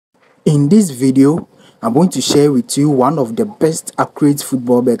In this video, I'm going to share with you one of the best accurate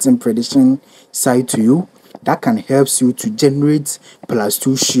football betting prediction site to you that can help you to generate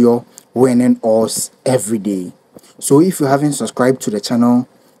 +2 sure winning odds every day. So if you haven't subscribed to the channel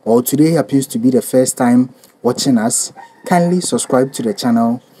or today appears to be the first time watching us, kindly subscribe to the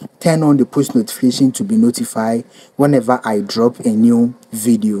channel, turn on the push notification to be notified whenever I drop a new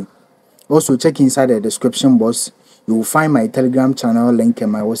video. Also, check inside the description box. You will find my Telegram channel link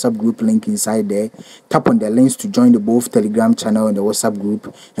and my WhatsApp group link inside there. Tap on the links to join the both Telegram channel and the WhatsApp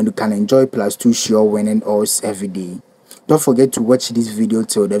group, and you can enjoy +2 sure winning odds every day. Don't forget to watch this video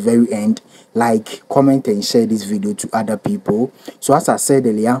till the very end. Like, comment, and share this video to other people. So as I said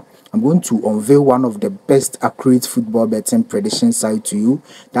earlier, I'm going to unveil one of the best accurate football betting prediction site to you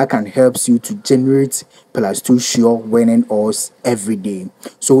that can help you to generate +2 sure winning odds every day.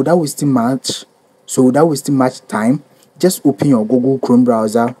 So without wasting much time, just open your Google Chrome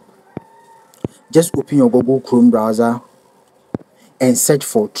browser. And search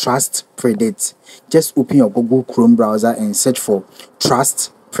for Trust Predict. Just open your Google Chrome browser and search for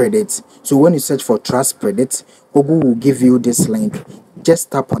Trust Predict. So when you search for Trust Predict, Google will give you this link.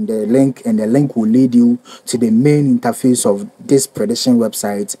 Just tap on the link and the link will lead you to the main interface of this prediction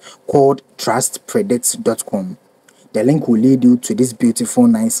website called trustpredict.com. The link will lead you to this beautiful,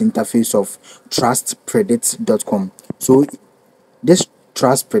 nice interface of trustpredict.com. So this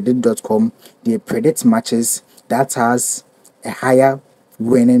trustpredict.com, they predict matches that has a higher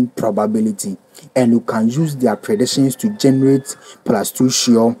winning probability, and you can use their predictions to generate +2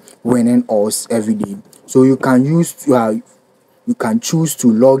 sure winning odds every day. So you can choose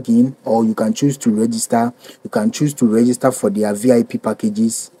to log in, or you can choose to register. You can choose to register for their VIP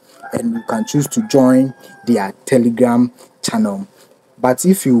packages, and you can choose to join their Telegram channel. But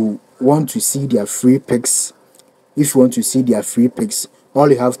if you want to see their free picks, all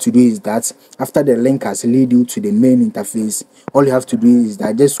you have to do is that after the link has led you to the main interface, all you have to do is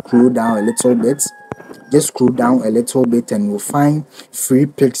that just scroll down a little bit, and you'll find free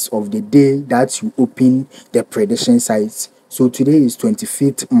picks of the day that you open the prediction sites. So today is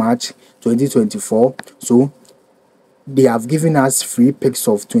 25th March 2024. So they have given us free picks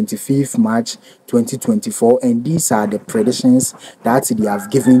of 25th March 2024, and these are the predictions that they have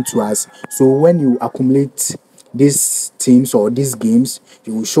given to us. So when you accumulate these teams or these games,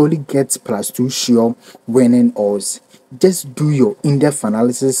 you will surely get +2 sure winning odds. Just do your in-depth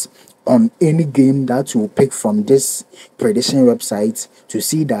analysis on any game that you will pick from this prediction website to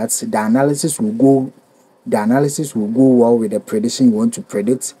see that the analysis will go well with the prediction you want to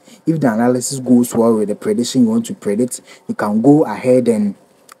predict. If the analysis goes well with the prediction you want to predict, you can go ahead and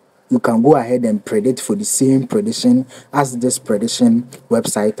predict for the same prediction as this prediction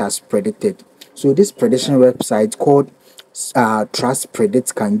website has predicted. So this prediction website called Trust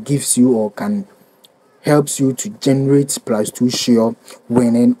Predict can helps you to generate +2 sure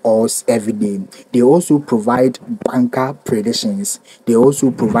winning odds every day. They also provide banker predictions. So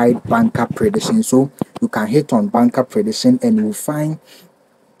you can hit on banker prediction and you will find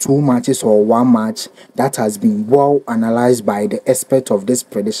 2 matches or 1 match that has been well analyzed by the expert of this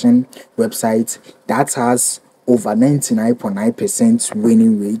prediction website that has over 99.9%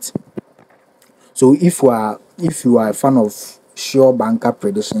 winning rate. So if you are a fan of sure banker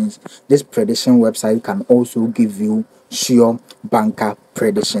predictions, this prediction website can also give you sure banker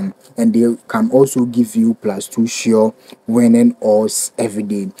prediction, and they can also give you +2 sure winning odds every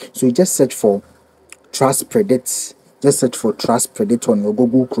day. So just search for Trust Predict. Just search for Trust Predict on your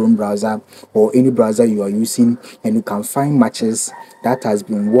Google Chrome browser or any browser you are using, and you can find matches that has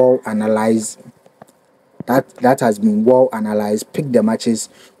been well analyzed. Pick the matches.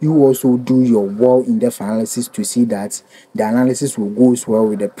 You also do your well in-depth analysis to see that the analysis will go well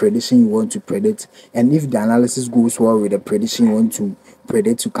with the prediction you want to predict. And if the analysis goes well with the prediction you want to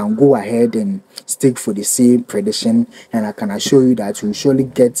predict, you can go ahead and stick for the same prediction, and I can assure you that you will surely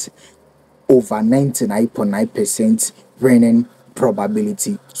get over 99.9% winning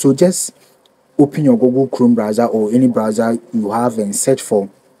probability. So just open your Google Chrome browser or any browser you have and search for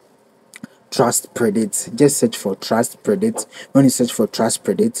Trust Predict. Just search for Trust Predict. When you search for Trust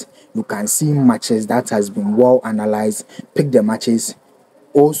Predict, you can see matches that has been well analyzed. Pick the matches.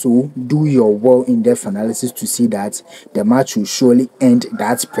 Also do your well in-depth analysis to see that the match will surely end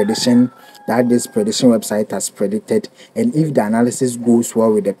that prediction that this prediction website has predicted. And if the analysis goes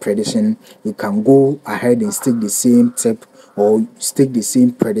well with the prediction, you can go ahead and stick the same tip or stick the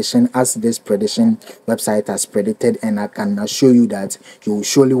same prediction as this prediction website has predicted, and I can assure you that you will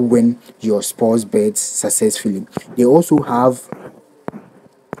surely win your sports bets successfully. They also have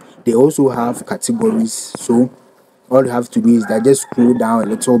categories. So All you have to do is that just scroll down a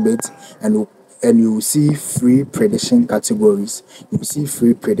little bit, and you will see free prediction categories. You will see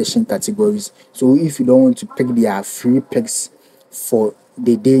free prediction categories. So if you don't want to pick their free picks for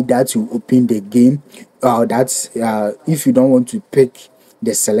the day that you open the game, that's if you don't want to pick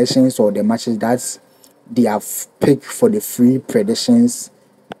the selections or the matches that's they have picked for the free predictions,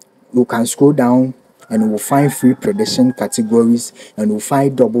 you can scroll down and you will find free prediction categories, and you'll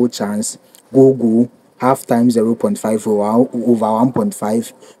find double chance, goal, half time 0.5 over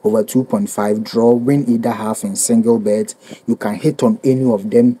 1.5 over 2.5, draw, win either half and single bet. You can hit on any of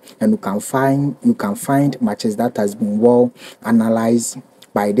them, and you can find matches that has been well analyzed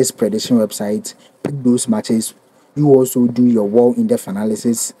by this prediction website. Pick those matches. You also do your well in-depth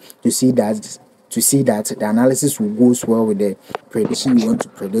analysis to see that the analysis will goes well with the prediction you want to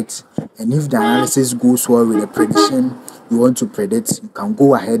predict. And if the analysis goes well with the prediction you want to predict, you can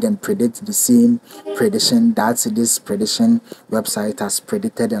go ahead and predict the same prediction that this prediction website has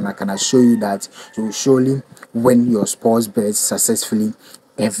predicted, and I can assure you that you will surely win your sports bets successfully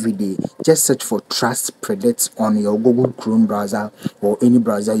every day. Just search for Trust Predict on your Google Chrome browser or any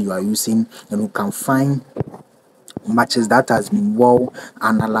browser you are using, and you can find matches that has been well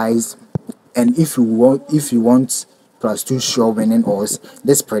analyzed. And if you want plus two sure winning odds,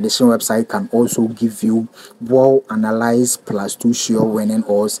 this prediction website can also give you well analyzed plus two sure winning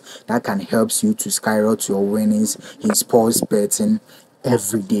odds that can help you to skyrocket your winnings in sports betting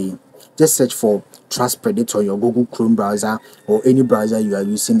every day. Just search for Trust Predict on your Google Chrome browser or any browser you are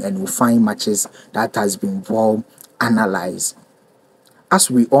using, and you'll find matches that has been well analyzed. As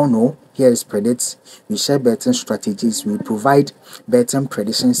we all know, here is Predict. We share betting strategies. We provide betting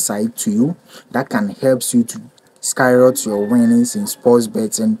prediction site to you that can help you to skyrocket your winnings in sports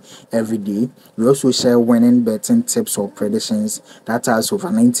betting every day. We also share winning betting tips or predictions that has over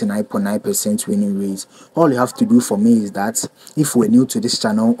 99.9% winning rate. All you have to do for me is that if we're new to this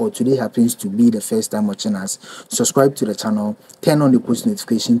channel or today happens to be the first time watching us, subscribe to the channel, turn on the post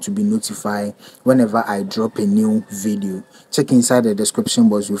notification to be notified whenever I drop a new video. Check inside the description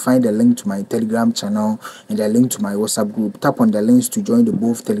box, you'll find a link to my Telegram channel and a link to my WhatsApp group. Tap on the links to join the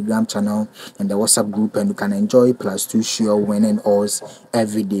both Telegram channel and the WhatsApp group, and you can enjoy plus two sure winning odds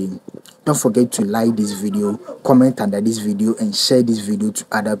every day. Don't forget to like this video, comment under this video, and share this video to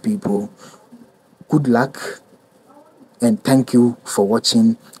other people. Good luck, and thank you for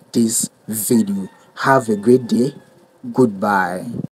watching this video. Have a great day. Goodbye.